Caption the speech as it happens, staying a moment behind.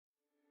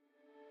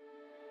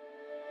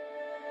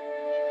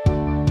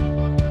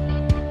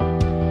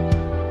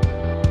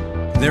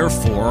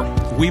Therefore,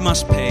 we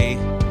must pay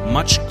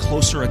much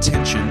closer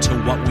attention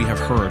to what we have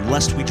heard,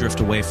 lest we drift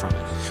away from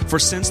it. For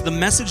since the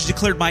message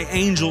declared by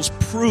angels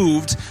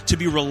proved to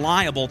be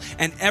reliable,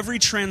 and every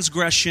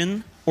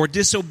transgression or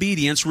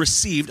disobedience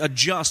received a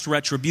just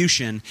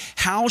retribution,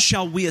 how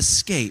shall we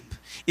escape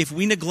if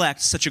we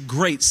neglect such a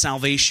great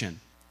salvation?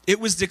 It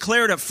was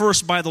declared at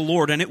first by the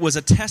Lord, and it was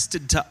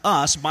attested to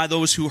us by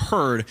those who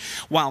heard,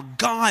 while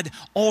God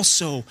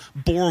also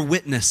bore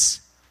witness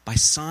by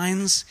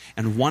signs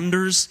and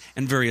wonders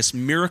and various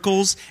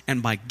miracles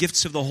and by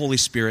gifts of the Holy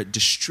Spirit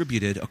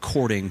distributed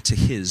according to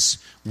his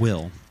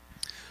will.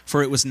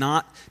 For it was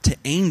not to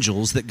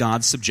angels that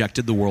God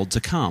subjected the world to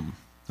come,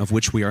 of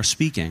which we are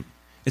speaking.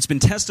 It's been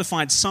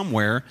testified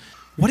somewhere,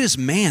 what is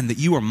man that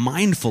you are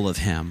mindful of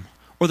him,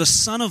 or the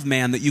son of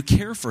man that you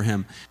care for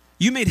him?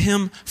 You made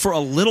him for a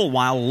little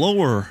while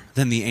lower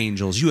than the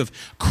angels. You have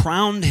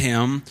crowned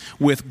him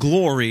with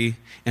glory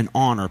and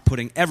honor,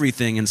 putting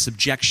everything in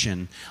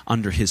subjection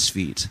under his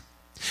feet.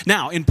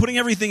 Now, in putting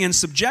everything in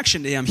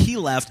subjection to him, he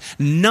left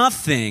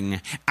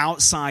nothing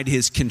outside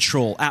his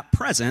control. At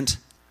present,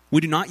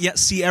 we do not yet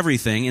see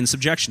everything in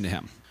subjection to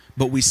him,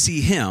 but we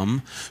see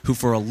him who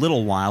for a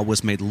little while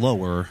was made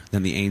lower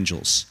than the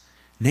angels,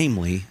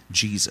 namely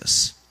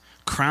Jesus,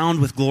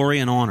 crowned with glory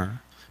and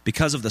honor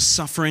because of the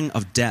suffering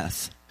of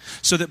death,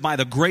 so that by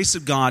the grace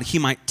of God he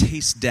might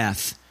taste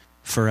death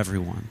for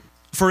everyone.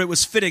 For it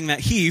was fitting that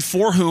he,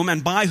 for whom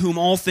and by whom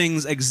all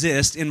things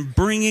exist, in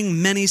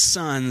bringing many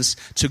sons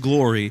to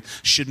glory,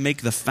 should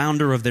make the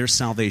founder of their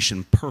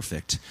salvation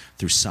perfect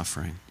through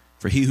suffering.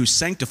 For he who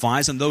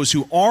sanctifies and those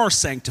who are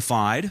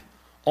sanctified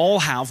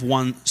all have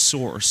one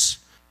source.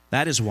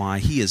 That is why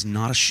he is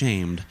not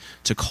ashamed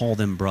to call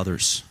them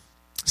brothers,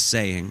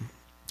 saying,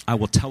 I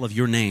will tell of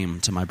your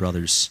name to my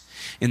brothers.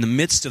 In the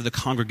midst of the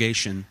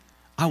congregation,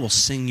 I will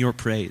sing your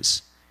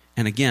praise.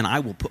 And again, I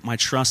will put my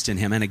trust in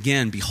him. And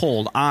again,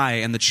 behold, I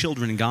and the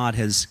children God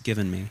has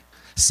given me.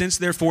 Since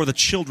therefore the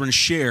children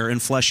share in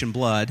flesh and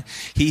blood,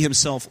 he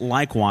himself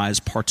likewise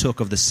partook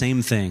of the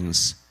same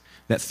things,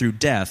 that through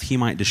death he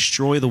might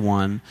destroy the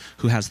one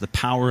who has the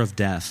power of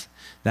death,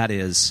 that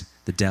is,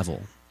 the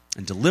devil,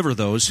 and deliver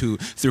those who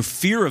through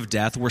fear of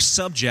death were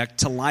subject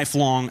to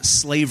lifelong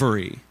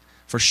slavery.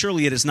 For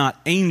surely it is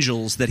not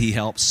angels that he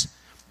helps,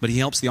 but he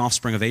helps the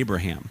offspring of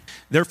Abraham.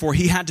 Therefore,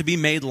 he had to be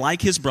made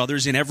like his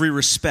brothers in every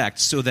respect,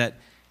 so that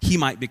he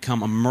might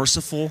become a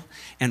merciful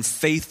and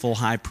faithful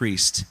high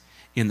priest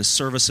in the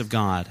service of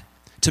God,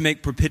 to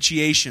make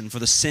propitiation for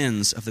the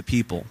sins of the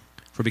people.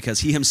 For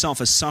because he himself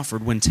has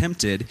suffered when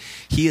tempted,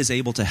 he is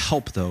able to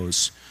help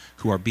those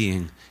who are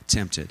being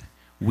tempted.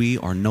 We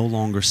are no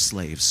longer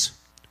slaves.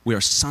 We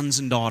are sons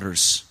and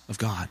daughters of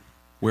God.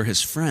 We're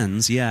his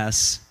friends,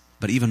 yes,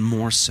 but even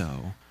more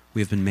so, we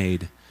have been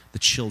made the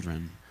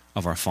children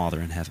of our Father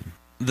in heaven.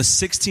 The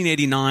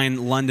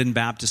 1689 London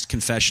Baptist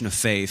Confession of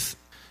Faith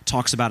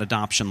talks about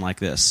adoption like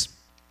this.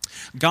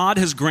 God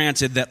has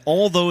granted that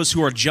all those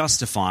who are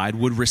justified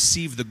would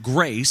receive the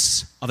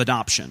grace of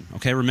adoption.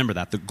 Okay, remember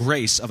that, the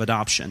grace of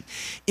adoption.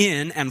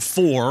 In and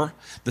for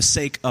the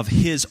sake of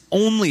his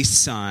only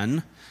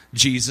Son,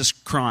 Jesus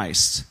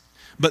Christ.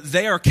 But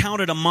they are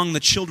counted among the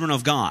children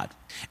of God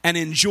and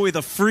enjoy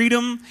the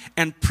freedom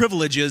and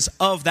privileges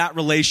of that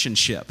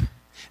relationship.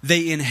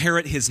 They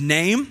inherit his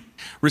name,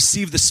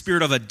 receive the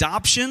spirit of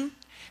adoption,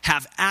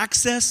 have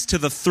access to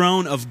the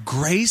throne of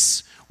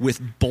grace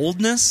with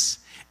boldness,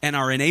 and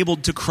are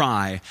enabled to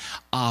cry,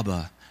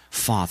 Abba,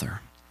 Father.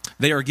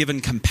 They are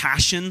given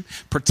compassion,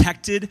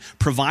 protected,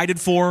 provided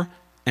for,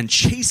 and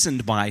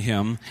chastened by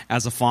him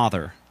as a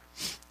father.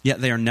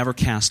 Yet they are never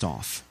cast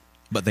off,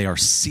 but they are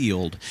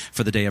sealed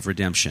for the day of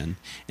redemption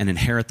and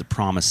inherit the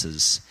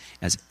promises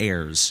as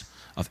heirs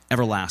of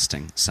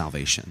everlasting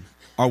salvation.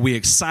 Are we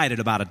excited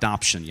about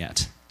adoption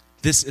yet?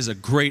 This is a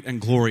great and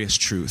glorious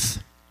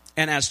truth.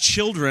 And as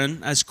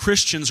children, as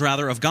Christians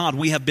rather, of God,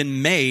 we have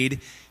been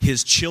made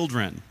his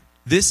children.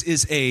 This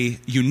is a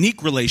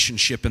unique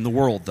relationship in the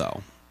world,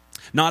 though.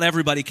 Not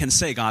everybody can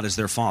say God is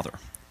their father.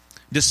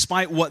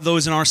 Despite what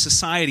those in our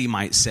society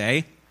might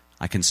say,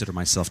 I consider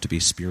myself to be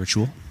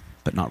spiritual,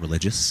 but not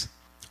religious.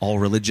 All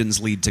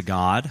religions lead to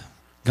God.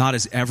 God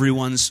is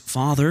everyone's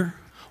father.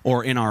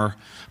 Or in our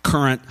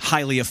current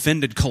highly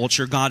offended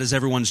culture, God is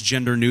everyone's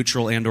gender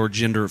neutral and or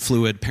gender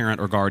fluid parent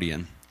or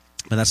guardian.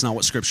 But that's not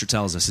what Scripture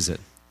tells us, is it?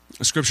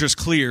 Scripture is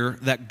clear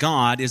that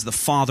God is the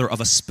father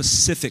of a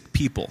specific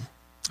people.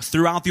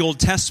 Throughout the Old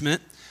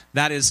Testament,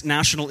 that is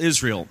national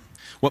Israel,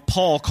 what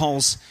Paul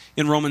calls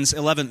in Romans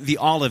 11 the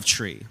olive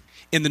tree.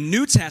 In the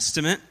New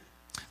Testament,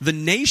 the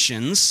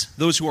nations,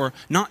 those who are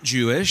not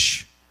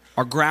Jewish,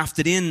 are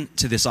grafted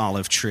into this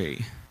olive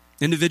tree.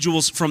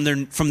 Individuals from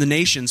the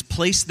nations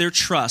place their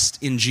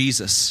trust in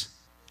Jesus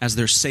as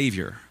their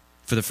Savior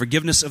for the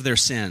forgiveness of their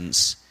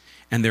sins,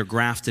 and they're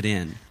grafted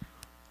in.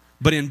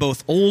 But in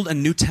both Old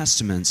and New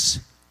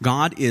Testaments,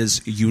 God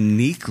is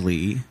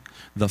uniquely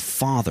the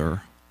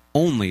Father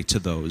only to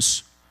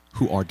those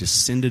who are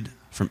descended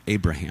from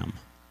Abraham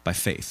by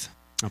faith.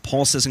 Now,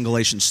 Paul says in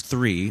Galatians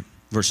 3,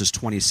 verses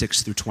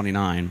 26 through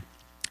 29,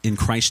 in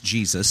Christ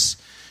Jesus,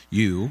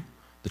 You,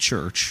 the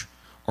church,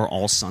 are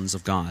all sons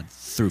of God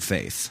through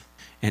faith.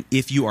 And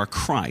if you are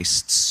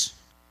Christ's,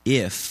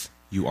 then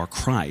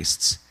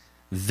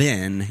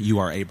you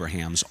are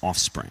Abraham's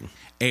offspring,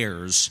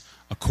 heirs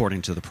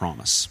according to the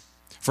promise.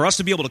 For us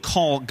to be able to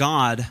call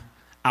God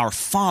our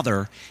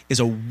Father is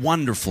a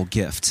wonderful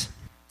gift.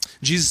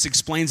 Jesus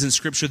explains in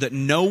Scripture that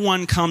no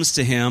one comes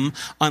to him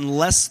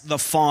unless the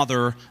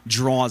Father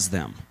draws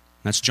them.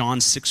 That's John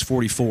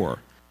 6:44.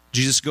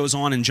 Jesus goes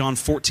on in John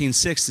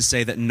 14:6 to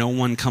say that no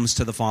one comes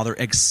to the Father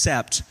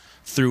except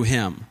through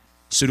him.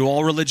 So do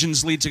all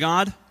religions lead to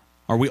God?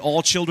 Are we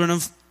all children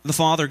of the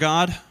Father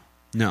God?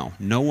 No.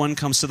 No one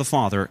comes to the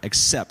Father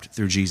except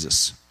through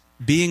Jesus.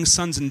 Being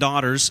sons and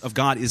daughters of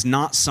God is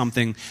not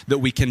something that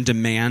we can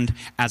demand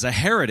as a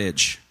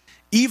heritage.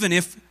 Even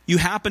if you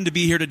happen to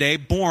be here today,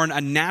 born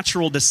a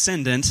natural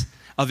descendant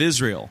of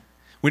Israel.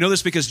 We know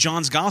this because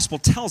John's gospel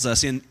tells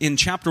us in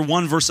chapter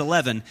 1, verse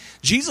 11,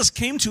 Jesus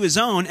came to his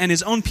own and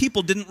his own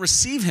people didn't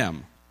receive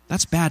him.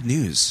 That's bad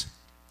news.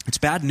 It's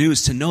bad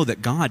news to know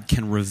that God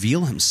can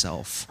reveal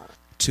himself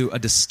to a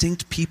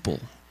distinct people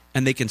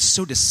and they can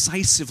so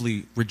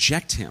decisively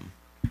reject him.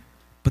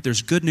 But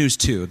there's good news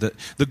too.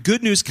 The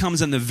good news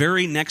comes in the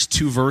very next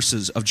two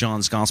verses of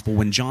John's gospel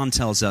when John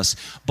tells us,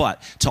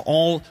 but to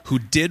all who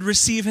did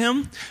receive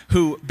him,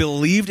 who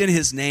believed in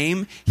his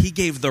name, he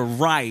gave the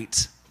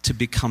right to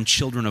become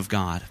children of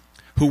God,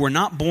 who were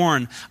not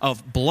born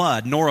of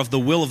blood, nor of the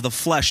will of the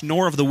flesh,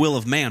 nor of the will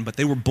of man, but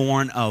they were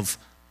born of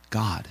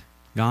God.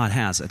 God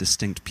has a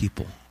distinct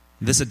people.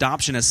 This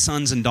adoption as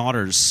sons and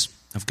daughters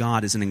of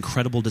God is an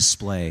incredible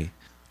display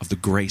of the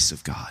grace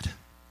of God.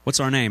 What's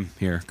our name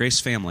here? Grace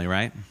Family,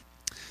 right?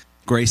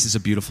 Grace is a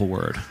beautiful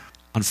word.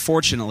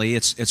 Unfortunately,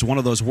 it's one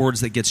of those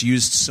words that gets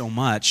used so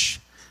much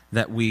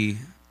that we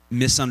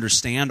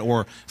misunderstand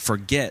or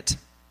forget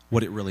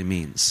what it really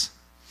means.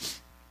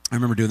 I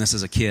remember doing this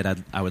as a kid.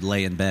 I would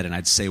lay in bed and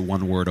I'd say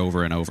one word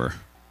over and over.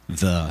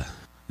 The.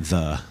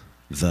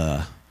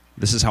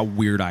 This is how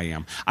weird I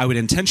am. I would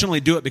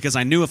intentionally do it because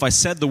I knew if I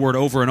said the word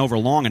over and over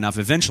long enough,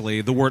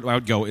 eventually the word I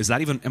would go,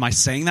 am I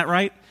saying that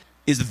right?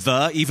 Is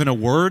the even a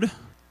word?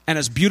 And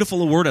as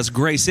beautiful a word as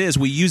grace is,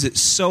 we use it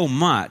so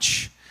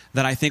much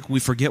that I think we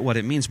forget what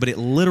it means. But it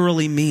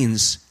literally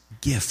means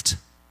gift.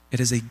 It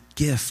is a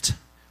gift.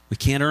 We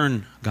can't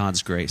earn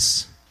God's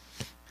grace.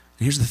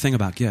 And here's the thing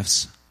about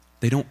gifts.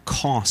 They don't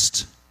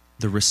cost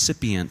the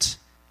recipient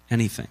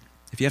anything.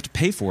 If you have to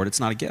pay for it, it's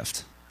not a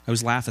gift. I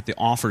always laugh at the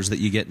offers that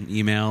you get in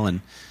email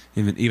and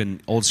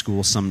even old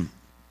school, some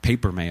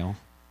paper mail.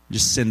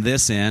 Just send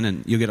this in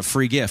and you'll get a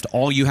free gift.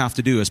 All you have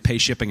to do is pay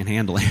shipping and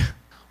handling.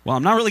 Well,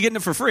 I'm not really getting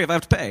it for free if I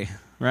have to pay,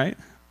 right?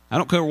 I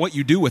don't care what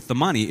you do with the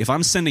money. If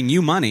I'm sending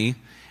you money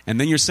and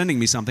then you're sending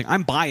me something,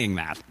 I'm buying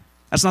that.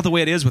 That's not the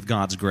way it is with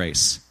God's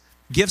grace.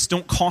 Gifts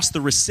don't cost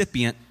the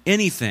recipient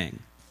anything,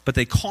 but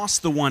they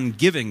cost the one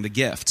giving the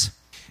gift.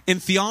 In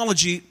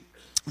theology,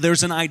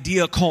 there's an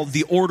idea called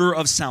the order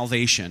of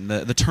salvation.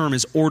 The term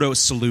is ordo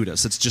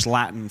salutis. It's just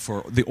Latin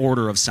for the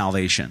order of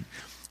salvation.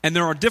 And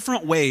there are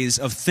different ways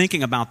of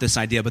thinking about this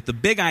idea, but the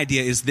big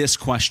idea is this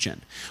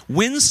question.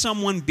 When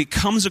someone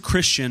becomes a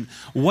Christian,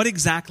 what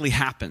exactly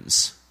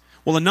happens?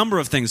 Well, a number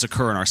of things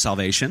occur in our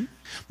salvation.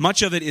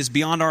 Much of it is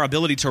beyond our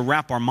ability to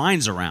wrap our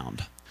minds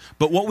around.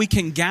 But what we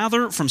can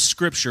gather from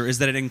Scripture is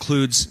that it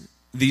includes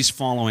these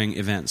following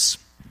events: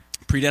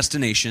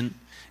 predestination,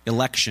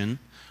 election,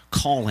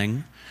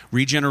 calling,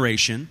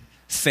 regeneration,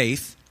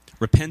 faith,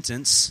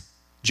 repentance,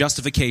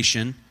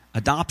 justification,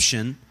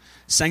 adoption,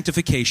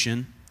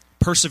 sanctification,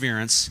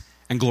 perseverance,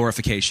 and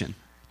glorification.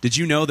 Did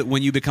you know that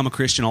when you become a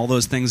Christian, all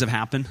those things have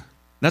happened?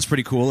 That's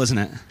pretty cool, isn't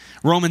it?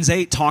 Romans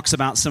 8 talks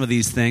about some of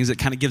these things. It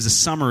kind of gives a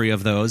summary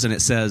of those, and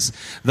it says,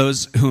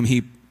 those whom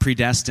he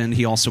predestined,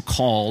 he also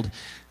called.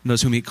 And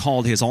those whom he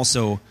called, he has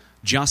also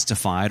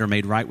justified or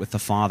made right with the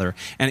Father.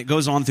 And it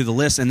goes on through the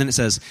list, and then it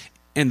says,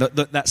 and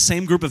that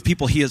same group of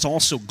people he has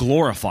also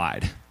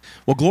glorified.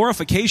 Well,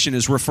 glorification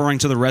is referring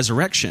to the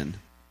resurrection.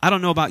 I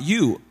don't know about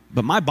you,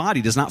 but my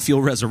body does not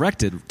feel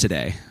resurrected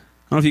today.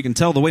 I don't know if you can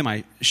tell the way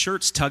my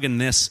shirt's tugging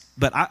this,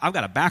 but I've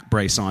got a back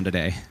brace on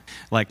today.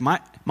 Like my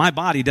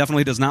body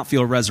definitely does not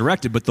feel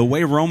resurrected, but the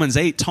way Romans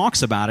 8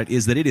 talks about it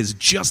is that it is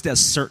just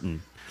as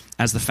certain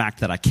as the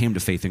fact that I came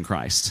to faith in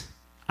Christ.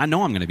 I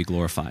know I'm going to be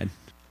glorified.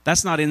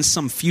 That's not in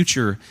some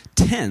future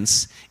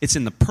tense. It's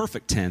in the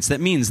perfect tense.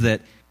 That means that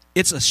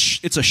it's a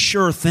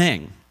sure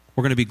thing.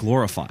 We're going to be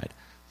glorified.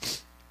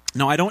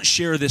 Now, I don't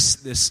share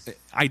this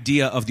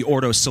idea of the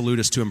ordo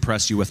salutis to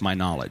impress you with my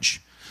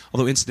knowledge.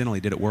 Although, incidentally,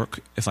 did it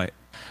work?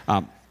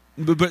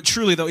 But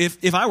truly, though,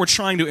 if I were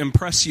trying to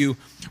impress you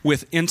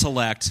with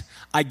intellect,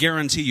 I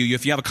guarantee you,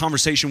 if you have a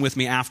conversation with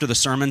me after the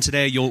sermon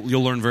today,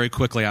 you'll learn very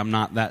quickly I'm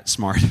not that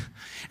smart.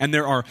 And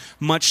there are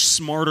much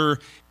smarter,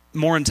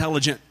 more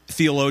intelligent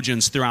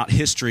theologians throughout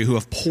history who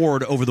have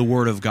pored over the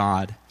Word of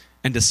God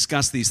and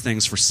discussed these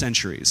things for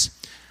centuries.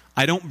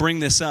 I don't bring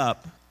this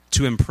up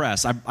to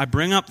impress. I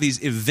bring up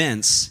these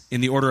events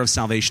in the order of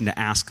salvation to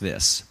ask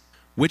this: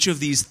 which of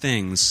these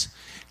things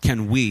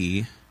can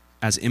we,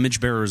 as image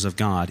bearers of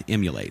God,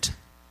 emulate?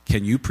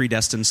 Can you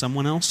predestine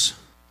someone else?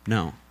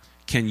 No.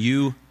 Can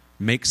you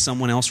make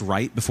someone else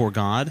right before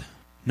God?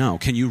 No.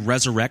 Can you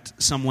resurrect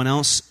someone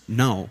else?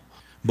 No.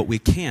 But we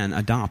can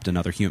adopt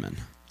another human.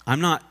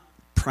 I'm not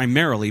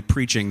primarily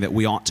preaching that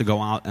we ought to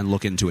go out and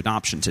look into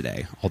adoption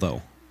today,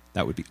 although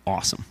that would be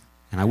awesome.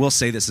 And I will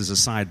say this as a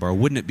sidebar,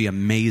 wouldn't it be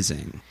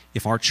amazing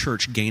if our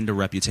church gained a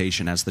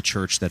reputation as the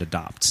church that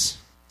adopts?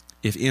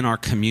 If in our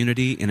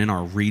community and in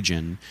our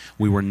region,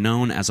 we were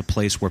known as a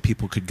place where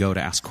people could go to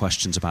ask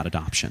questions about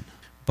adoption.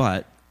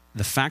 But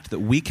the fact that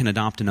we can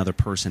adopt another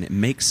person, it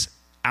makes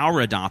our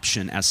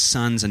adoption as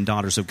sons and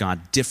daughters of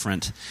God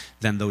different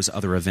than those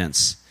other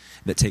events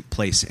that take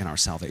place in our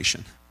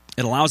salvation.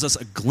 It allows us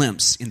a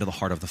glimpse into the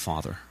heart of the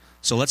Father.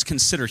 So let's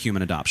consider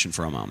human adoption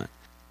for a moment.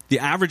 The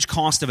average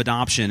cost of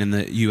adoption in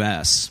the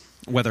U.S.,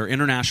 whether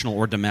international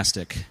or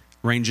domestic,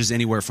 ranges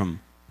anywhere from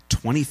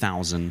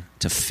 $20,000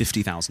 to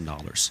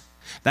 $50,000.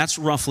 That's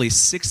roughly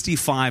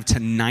 65 to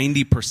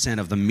 90%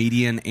 of the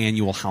median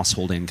annual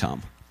household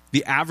income.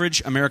 The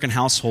average American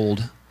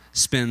household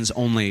spends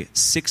only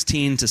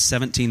 $16,000 to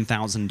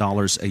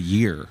 $17,000 a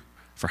year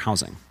for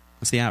housing.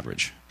 That's the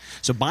average.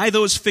 So by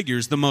those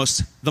figures, the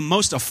most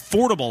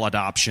affordable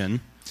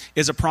adoption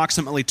is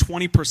approximately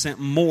 20%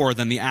 more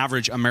than the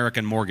average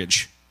American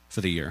mortgage for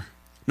the year.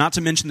 Not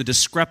to mention the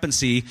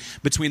discrepancy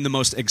between the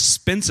most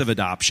expensive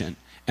adoption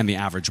and the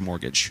average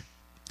mortgage.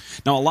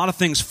 Now, a lot of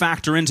things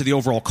factor into the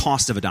overall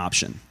cost of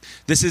adoption.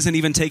 This isn't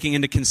even taking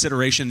into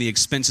consideration the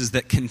expenses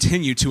that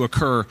continue to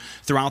occur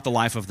throughout the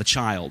life of the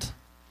child.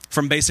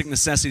 From basic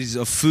necessities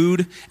of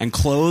food and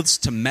clothes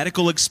to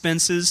medical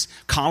expenses,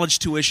 college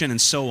tuition, and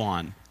so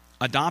on.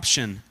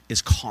 Adoption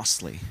is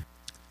costly.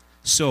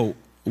 So,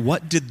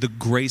 what did the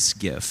grace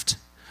gift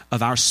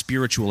of our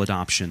spiritual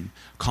adoption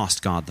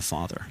cost God the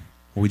Father?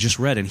 Well, we just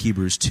read in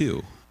Hebrews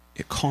 2,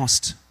 it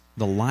cost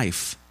the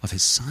life of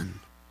his Son.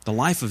 The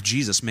life of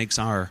Jesus makes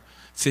our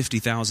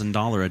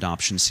 $50,000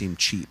 adoption seem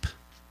cheap.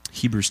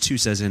 Hebrews 2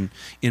 says,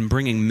 in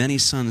bringing many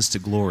sons to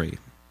glory,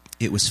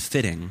 it was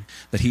fitting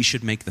that he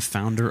should make the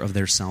founder of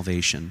their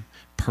salvation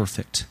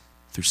perfect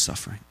through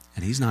suffering.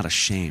 And he's not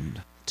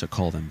ashamed to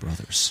call them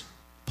brothers.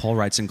 Paul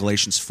writes in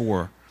Galatians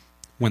 4,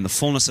 when the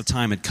fullness of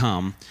time had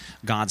come,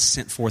 God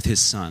sent forth his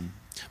Son,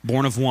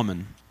 born of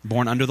woman,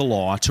 born under the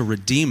law, to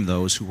redeem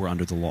those who were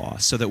under the law,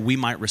 so that we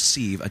might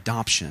receive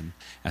adoption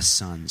as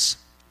sons.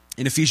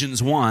 In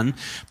Ephesians 1,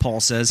 Paul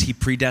says he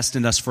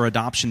predestined us for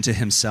adoption to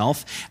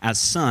himself as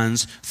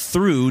sons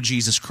through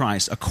Jesus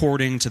Christ,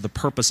 according to the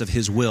purpose of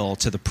his will,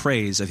 to the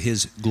praise of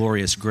his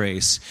glorious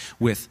grace,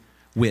 with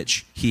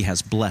which he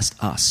has blessed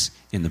us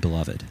in the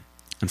beloved.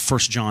 And 1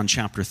 John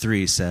chapter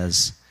 3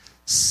 says,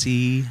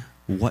 see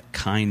what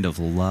kind of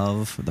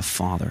love the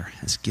Father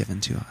has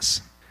given to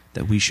us,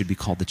 that we should be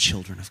called the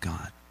children of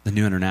God. The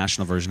New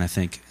International Version, I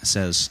think,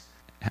 says,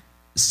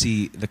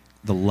 see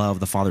the love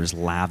the Father has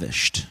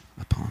lavished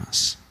upon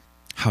us.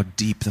 How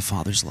deep the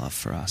Father's love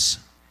for us.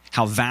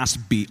 How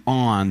vast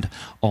beyond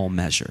all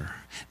measure.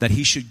 That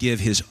he should give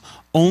his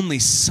only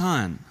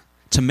Son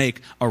to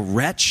make a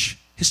wretch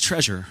his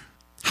treasure.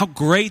 How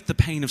great the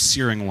pain of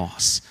searing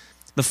loss.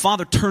 The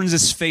Father turns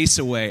his face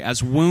away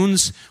as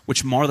wounds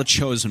which mar the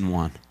chosen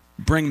one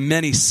bring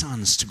many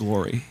sons to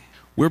glory.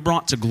 We're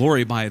brought to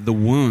glory by the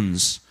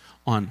wounds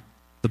on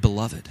the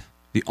beloved,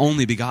 the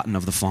only begotten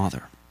of the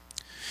Father.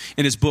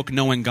 In his book,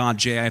 Knowing God,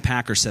 J.I.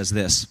 Packer says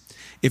this,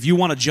 if you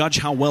want to judge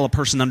how well a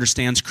person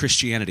understands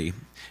Christianity,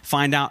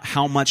 find out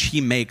how much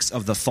he makes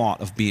of the thought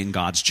of being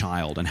God's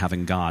child and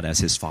having God as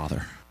his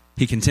Father.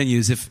 He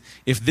continues, if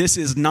this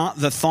is not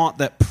the thought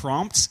that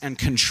prompts and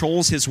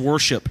controls his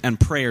worship and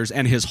prayers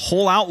and his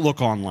whole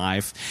outlook on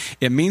life,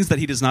 it means that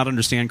he does not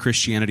understand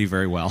Christianity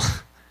very well.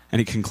 And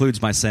he concludes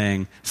by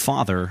saying,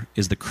 Father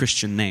is the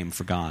Christian name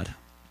for God.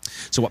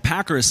 So what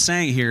Packer is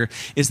saying here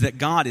is that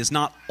God is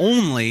not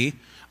only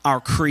our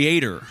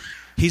creator.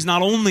 He's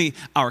not only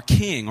our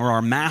king or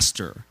our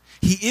master.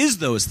 He is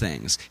those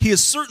things. He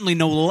is certainly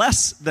no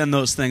less than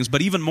those things,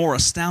 but even more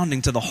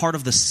astounding to the heart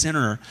of the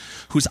sinner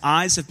whose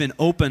eyes have been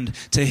opened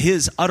to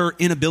his utter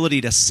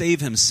inability to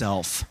save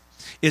himself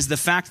is the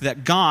fact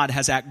that God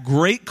has at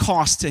great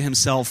cost to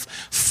himself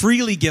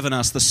freely given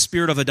us the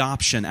spirit of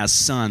adoption as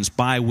sons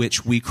by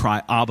which we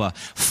cry, Abba,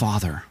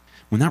 Father.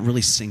 When that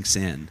really sinks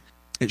in,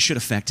 it should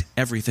affect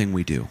everything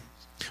we do.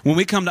 When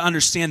we come to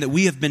understand that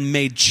we have been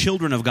made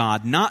children of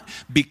God, not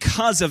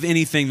because of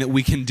anything that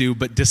we can do,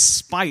 but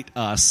despite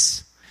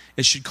us,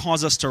 it should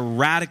cause us to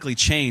radically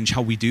change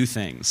how we do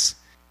things.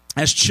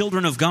 As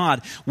children of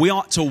God, we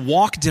ought to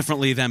walk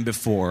differently than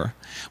before.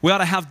 We ought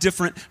to have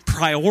different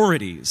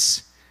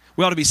priorities.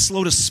 We ought to be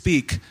slow to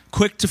speak,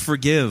 quick to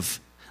forgive,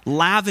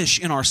 lavish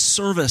in our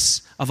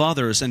service of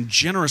others, and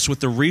generous with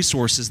the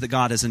resources that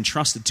God has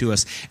entrusted to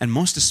us, and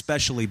most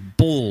especially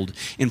bold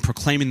in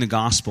proclaiming the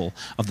gospel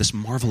of this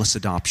marvelous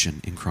adoption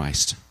in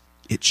Christ.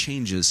 It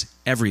changes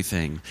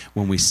everything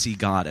when we see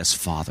God as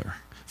Father.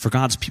 For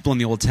God's people in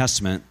the Old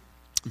Testament,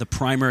 the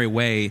primary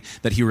way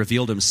that he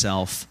revealed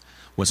himself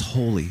was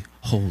holy,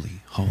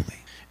 holy,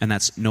 holy. And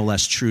that's no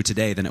less true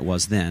today than it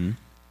was then.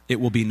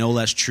 It will be no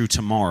less true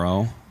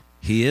tomorrow.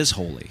 He is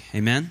holy.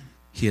 Amen?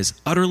 He is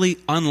utterly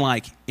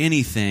unlike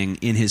anything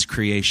in his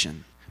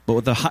creation. But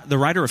what the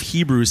writer of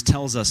Hebrews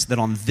tells us that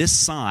on this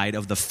side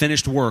of the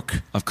finished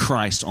work of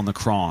Christ on the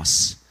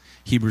cross,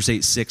 Hebrews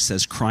 8:6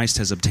 says, Christ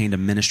has obtained a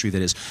ministry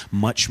that is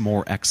much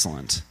more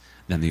excellent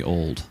than the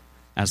old,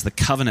 as the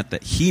covenant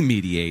that he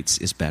mediates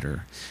is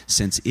better,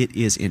 since it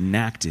is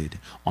enacted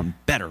on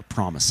better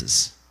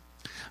promises.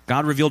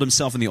 God revealed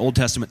himself in the Old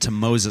Testament to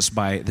Moses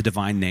by the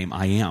divine name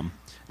I am,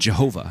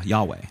 Jehovah,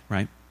 Yahweh,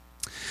 right?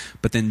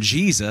 But then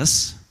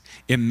Jesus,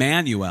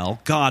 Emmanuel,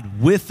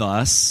 God with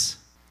us,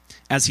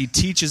 as he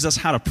teaches us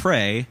how to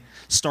pray,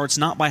 starts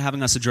not by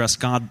having us address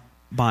God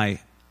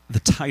by the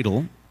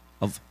title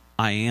of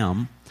I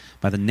am,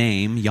 by the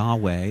name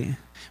Yahweh,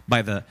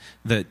 by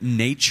the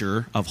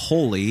nature of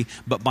holy,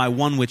 but by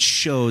one which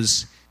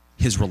shows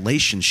his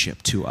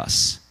relationship to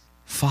us.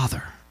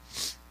 Father.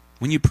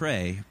 When you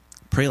pray,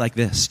 pray like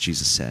this,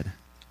 Jesus said,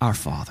 Our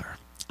Father.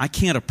 I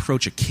can't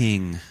approach a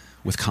king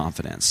with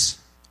confidence.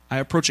 I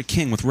approach a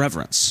king with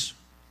reverence.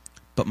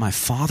 But my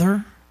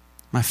Father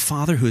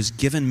who has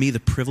given me the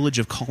privilege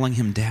of calling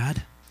him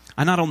Dad,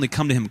 I not only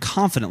come to him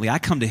confidently, I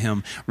come to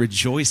him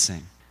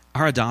rejoicing.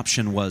 Our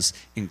adoption was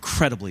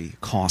incredibly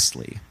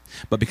costly.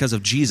 But because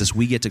of Jesus,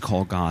 we get to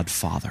call God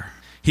Father.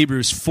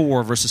 Hebrews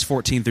 4, verses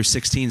 14 through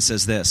 16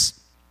 says this,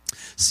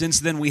 Since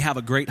then we have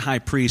a great high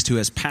priest who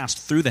has passed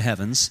through the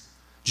heavens,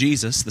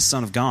 Jesus, the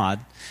Son of God,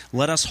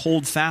 let us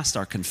hold fast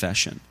our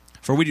confession.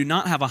 For we do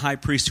not have a high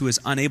priest who is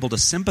unable to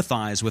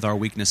sympathize with our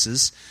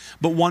weaknesses,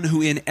 but one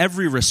who in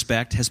every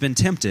respect has been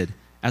tempted,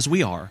 as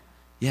we are,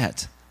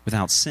 yet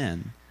without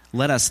sin.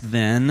 Let us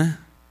then,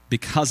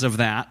 because of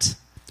that,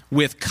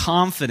 with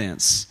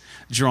confidence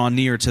draw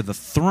near to the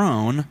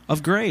throne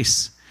of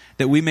grace,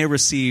 that we may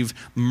receive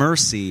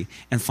mercy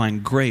and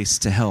find grace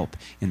to help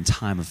in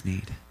time of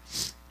need.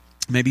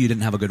 Maybe you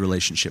didn't have a good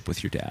relationship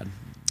with your dad.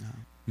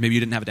 Maybe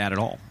you didn't have a dad at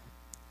all.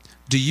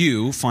 Do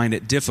you find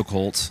it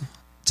difficult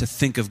to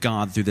think of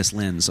God through this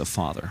lens of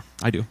Father?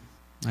 I do.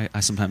 I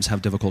sometimes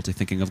have difficulty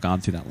thinking of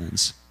God through that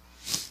lens.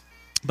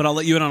 But I'll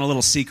let you in on a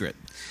little secret.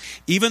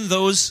 Even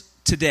those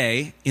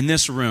today in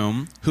this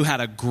room who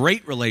had a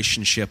great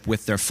relationship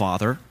with their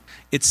father,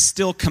 it's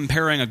still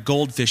comparing a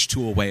goldfish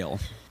to a whale.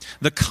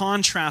 The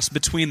contrast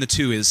between the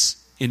two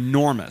is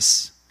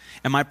enormous.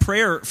 And my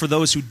prayer for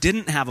those who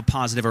didn't have a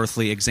positive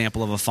earthly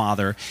example of a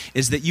father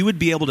is that you would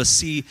be able to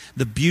see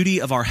the beauty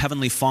of our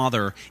Heavenly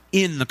Father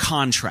in the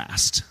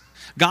contrast.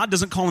 God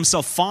doesn't call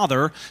himself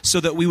Father so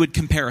that we would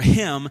compare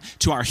him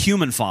to our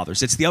human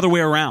fathers. It's the other way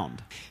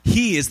around.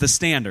 He is the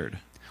standard.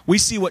 We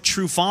see what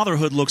true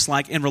fatherhood looks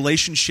like in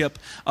relationship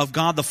of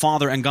God the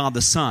Father and God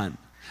the Son.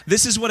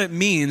 This is what it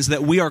means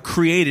that we are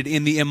created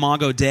in the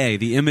imago Dei,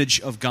 the image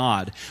of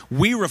God.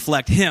 We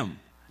reflect him,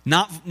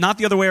 not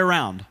the other way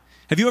around.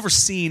 Have you ever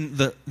seen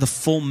the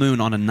full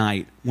moon on a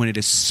night when it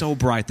is so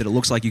bright that it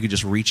looks like you could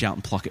just reach out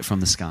and pluck it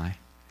from the sky?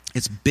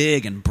 It's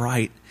big and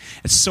bright.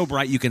 It's so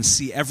bright you can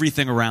see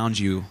everything around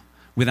you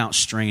without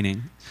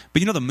straining.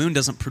 But you know the moon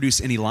doesn't produce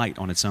any light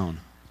on its own.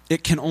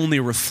 It can only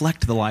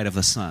reflect the light of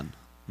the sun.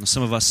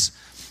 Some of us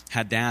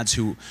had dads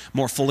who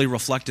more fully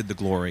reflected the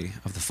glory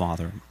of the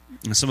Father.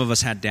 And some of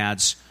us had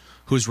dads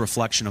whose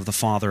reflection of the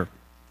Father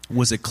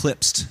was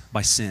eclipsed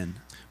by sin.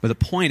 But the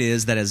point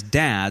is that as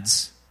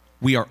dads,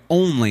 we are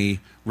only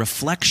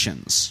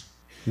reflections.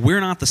 We're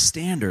not the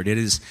standard. It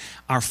is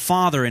our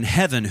Father in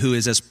heaven who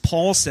is, as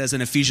Paul says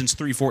in Ephesians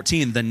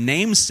 3:14, the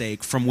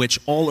namesake from which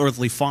all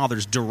earthly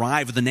fathers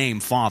derive the name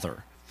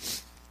Father.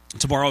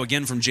 To borrow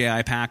again from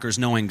J.I. Packer's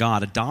Knowing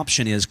God,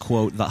 adoption is,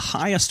 quote, the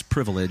highest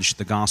privilege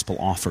the gospel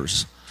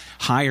offers,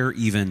 higher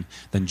even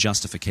than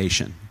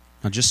justification.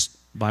 Now, just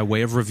by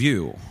way of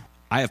review,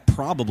 I have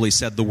probably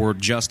said the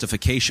word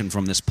justification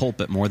from this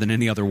pulpit more than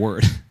any other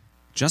word.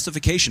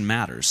 Justification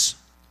matters.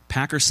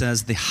 Packer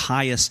says the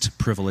highest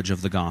privilege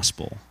of the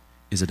gospel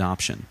is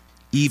adoption,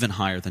 even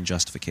higher than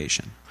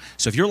justification.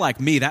 So if you're like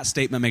me, that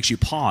statement makes you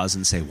pause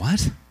and say,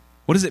 what?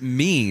 What does it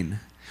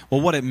mean?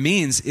 Well, what it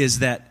means is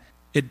that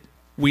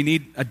we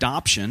need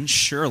adoption,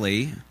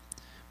 surely,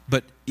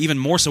 but even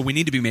more so, we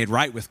need to be made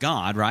right with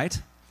God, right?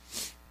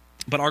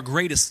 But our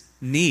greatest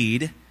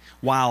need,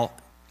 while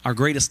our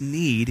greatest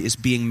need is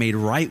being made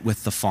right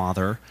with the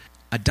Father,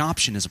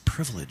 adoption is a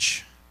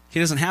privilege. He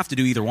doesn't have to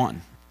do either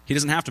one. He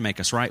doesn't have to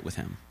make us right with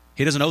him.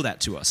 He doesn't owe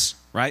that to us,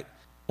 right?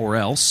 Or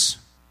else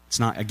it's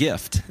not a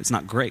gift. It's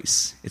not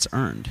grace. It's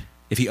earned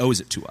if he owes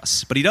it to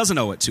us. But he doesn't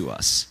owe it to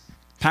us.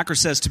 Packer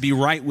says to be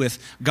right with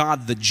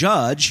God the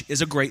judge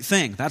is a great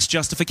thing. That's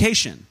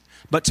justification.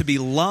 But to be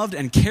loved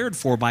and cared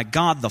for by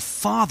God the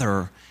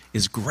Father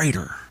is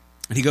greater.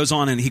 And he goes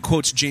on and he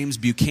quotes James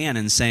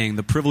Buchanan saying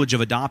the privilege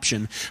of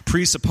adoption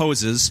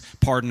presupposes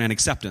pardon and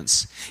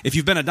acceptance. If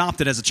you've been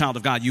adopted as a child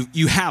of God,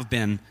 you have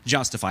been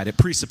justified. It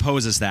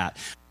presupposes that.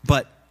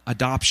 But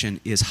adoption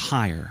is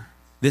higher.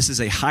 This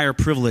is a higher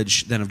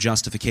privilege than of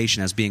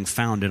justification as being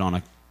founded on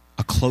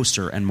a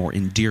closer and more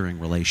endearing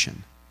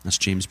relation. That's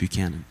James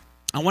Buchanan.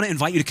 I want to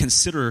invite you to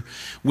consider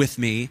with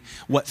me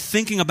what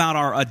thinking about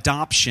our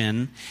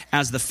adoption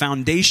as the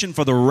foundation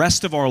for the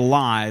rest of our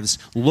lives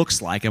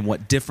looks like and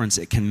what difference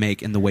it can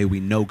make in the way we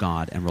know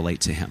God and relate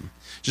to Him.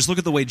 Just look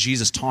at the way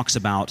Jesus talks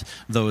about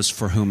those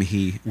for whom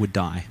He would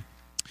die.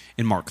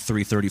 In Mark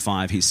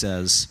 3:35, He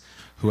says,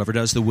 "Whoever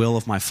does the will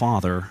of my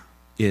Father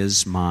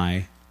is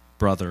my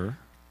brother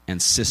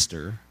and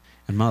sister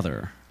and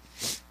mother."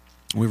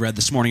 We read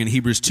this morning in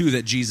Hebrews 2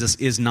 that Jesus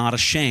is not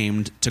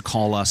ashamed to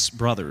call us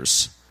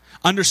brothers.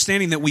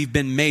 Understanding that we've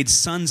been made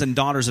sons and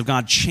daughters of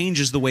God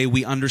changes the way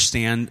we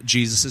understand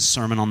Jesus'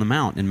 Sermon on the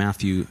Mount in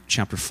Matthew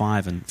chapter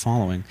 5 and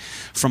following.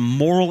 From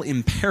moral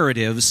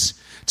imperatives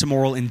to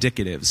moral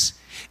indicatives.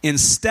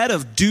 Instead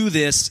of do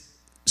this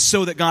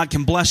so that God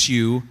can bless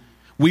you,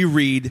 we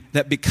read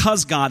that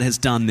because God has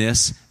done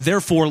this,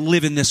 therefore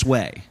live in this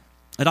way.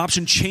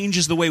 Adoption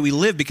changes the way we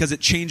live because it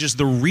changes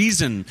the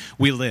reason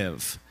we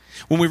live.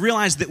 When we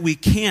realize that we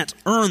can't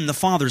earn the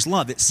Father's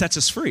love, it sets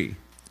us free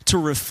to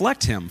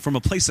reflect Him from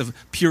a place of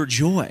pure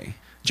joy.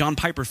 John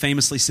Piper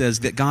famously says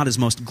that God is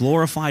most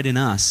glorified in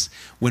us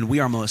when we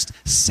are most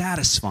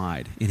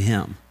satisfied in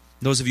Him.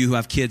 Those of you who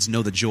have kids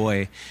know the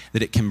joy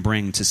that it can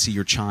bring to see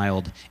your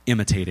child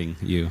imitating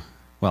you.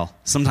 Well,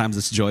 sometimes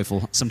it's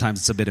joyful, sometimes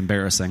it's a bit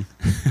embarrassing.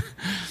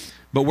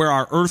 But where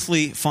our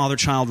earthly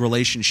father-child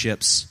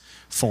relationships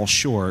fall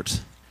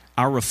short,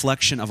 our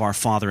reflection of our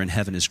Father in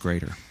heaven is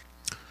greater.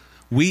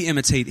 We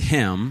imitate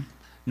Him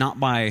not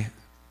by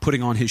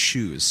putting on His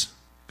shoes.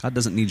 God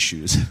doesn't need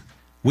shoes.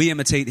 We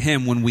imitate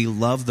Him when we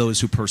love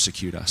those who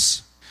persecute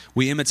us.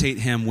 We imitate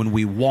Him when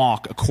we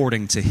walk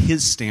according to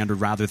His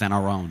standard rather than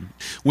our own.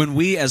 When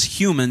we as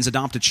humans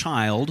adopt a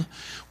child,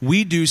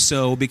 we do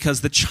so because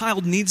the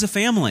child needs a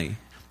family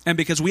and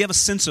because we have a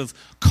sense of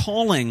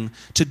calling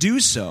to do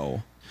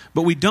so.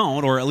 But we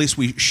don't, or at least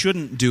we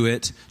shouldn't do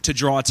it to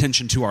draw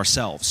attention to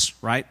ourselves,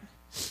 right?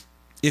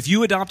 If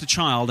you adopt a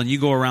child and you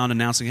go around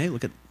announcing, "Hey,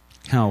 look at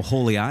how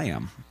holy I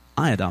am.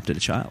 I adopted a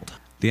child."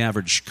 The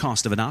average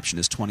cost of adoption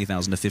is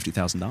 $20,000 to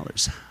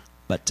 $50,000.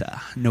 But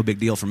no big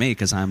deal for me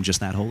because I'm just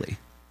that holy.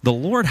 The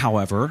Lord,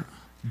 however,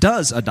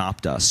 does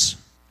adopt us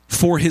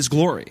for His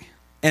glory.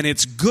 And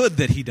it's good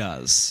that He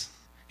does.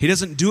 He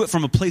doesn't do it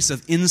from a place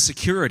of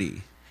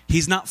insecurity.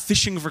 He's not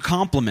fishing for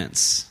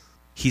compliments.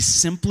 He's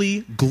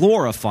simply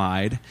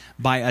glorified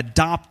by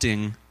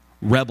adopting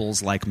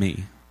rebels like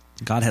me.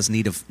 God has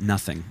need of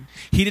nothing.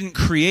 He didn't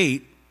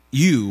create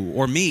you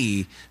or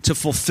me to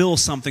fulfill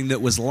something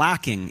that was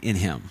lacking in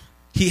Him.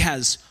 He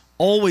has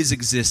always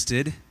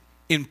existed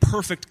in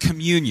perfect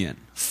communion.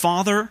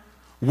 Father,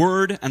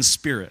 Word, and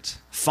Spirit.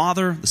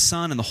 Father, the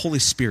Son, and the Holy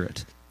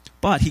Spirit.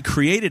 But He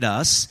created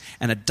us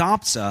and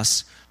adopts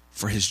us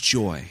for His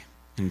joy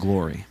and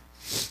glory.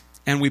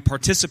 And we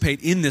participate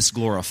in this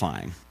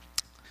glorifying.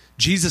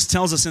 Jesus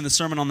tells us in the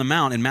Sermon on the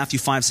Mount in Matthew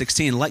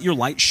 5:16, "Let your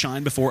light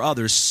shine before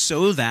others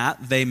so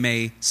that they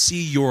may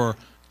see your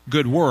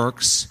good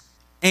works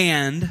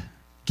and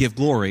give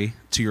glory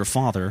to your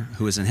Father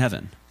who is in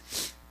heaven."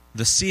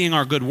 The seeing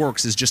our good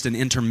works is just an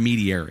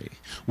intermediary.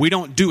 We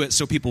don't do it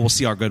so people will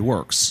see our good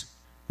works.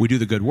 We do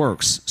the good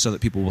works so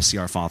that people will see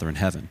our Father in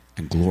heaven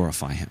and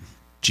glorify Him.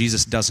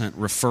 Jesus doesn't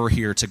refer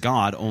here to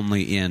God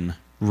only in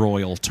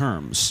royal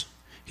terms.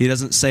 He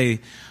doesn't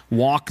say,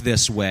 walk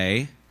this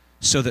way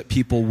so that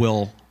people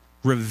will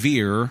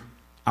revere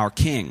our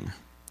King.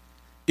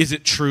 Is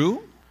it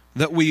true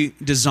that we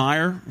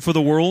desire for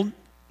the world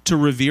to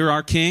revere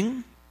our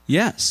King?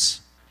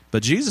 Yes.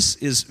 But Jesus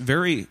is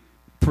very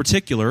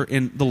particular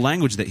in the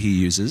language that He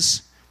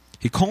uses.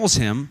 He calls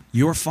Him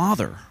your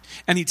Father.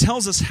 And He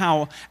tells us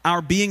how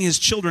our being His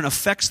children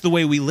affects the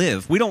way we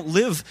live. We don't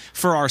live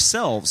for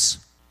ourselves.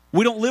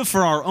 We don't live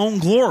for our own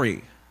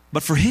glory,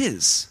 but for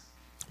His.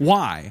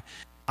 Why?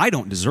 I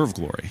don't deserve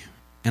glory.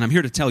 And I'm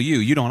here to tell you,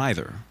 you don't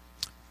either.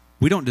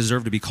 We don't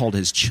deserve to be called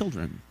His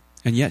children,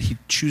 and yet He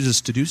chooses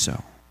to do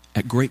so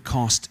at great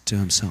cost to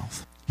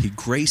Himself. He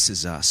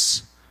graces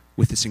us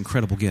with this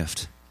incredible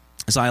gift.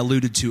 As I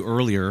alluded to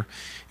earlier,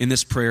 in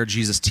this prayer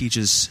Jesus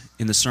teaches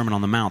in the Sermon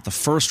on the Mount, the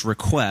first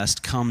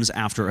request comes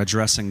after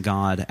addressing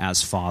God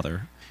as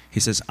Father. He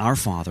says, "Our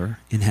Father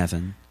in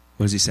heaven,"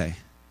 what does He say?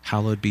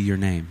 "Hallowed be your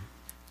name."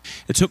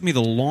 It took me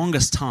the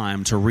longest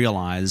time to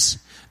realize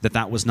that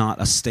that was not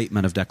a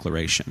statement of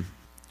declaration.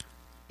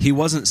 He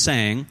wasn't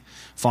saying,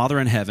 "Father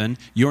in heaven,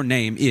 your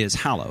name is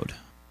hallowed."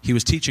 He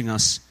was teaching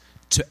us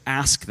to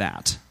ask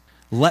that.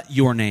 Let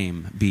your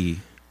name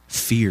be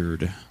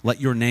feared. Let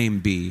your name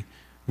be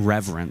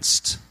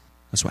reverenced.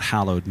 That's what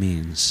hallowed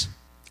means.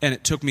 And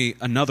it took me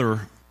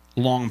another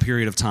long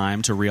period of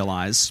time to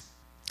realize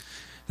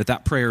that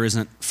that prayer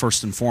isn't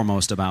first and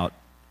foremost about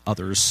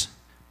others,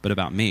 but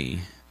about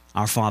me.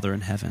 Our Father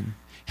in heaven,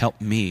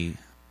 help me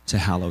to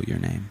hallow your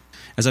name.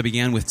 As I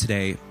began with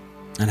today,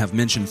 and have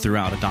mentioned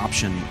throughout,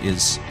 adoption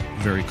is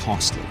very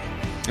costly.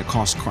 It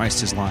cost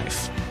Christ His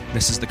life.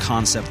 This is the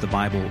concept the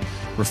Bible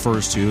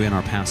refers to in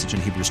our passage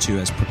in Hebrews 2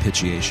 as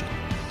propitiation.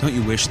 Don't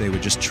you wish they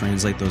would just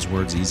translate those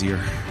words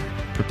easier?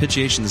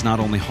 Propitiation is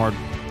not only hard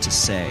to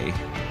say.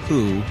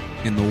 Who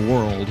in the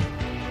world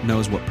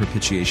knows what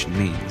propitiation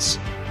means.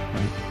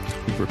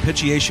 Right?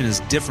 Propitiation is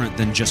different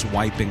than just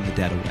wiping the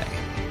debt away.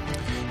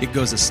 It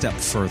goes a step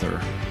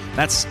further.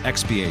 That's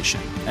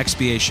expiation.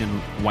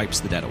 Expiation wipes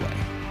the debt away.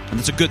 And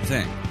that's a good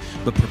thing.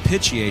 But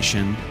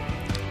propitiation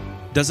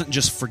doesn't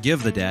just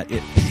forgive the debt,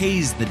 it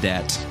pays the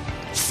debt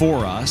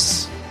for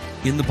us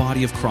in the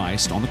body of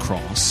Christ on the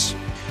cross,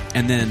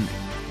 and then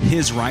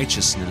his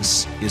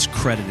righteousness is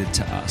credited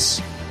to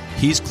us.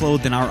 He's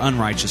clothed in our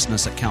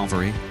unrighteousness at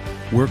Calvary.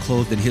 We're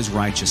clothed in his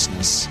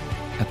righteousness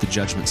at the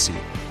judgment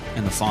seat.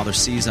 And the Father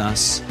sees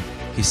us.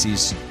 He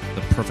sees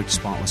the perfect,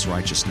 spotless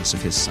righteousness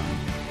of his Son.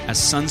 As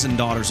sons and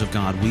daughters of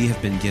God, we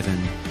have been given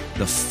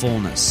the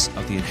fullness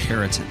of the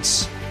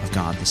inheritance of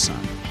God the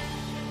Son.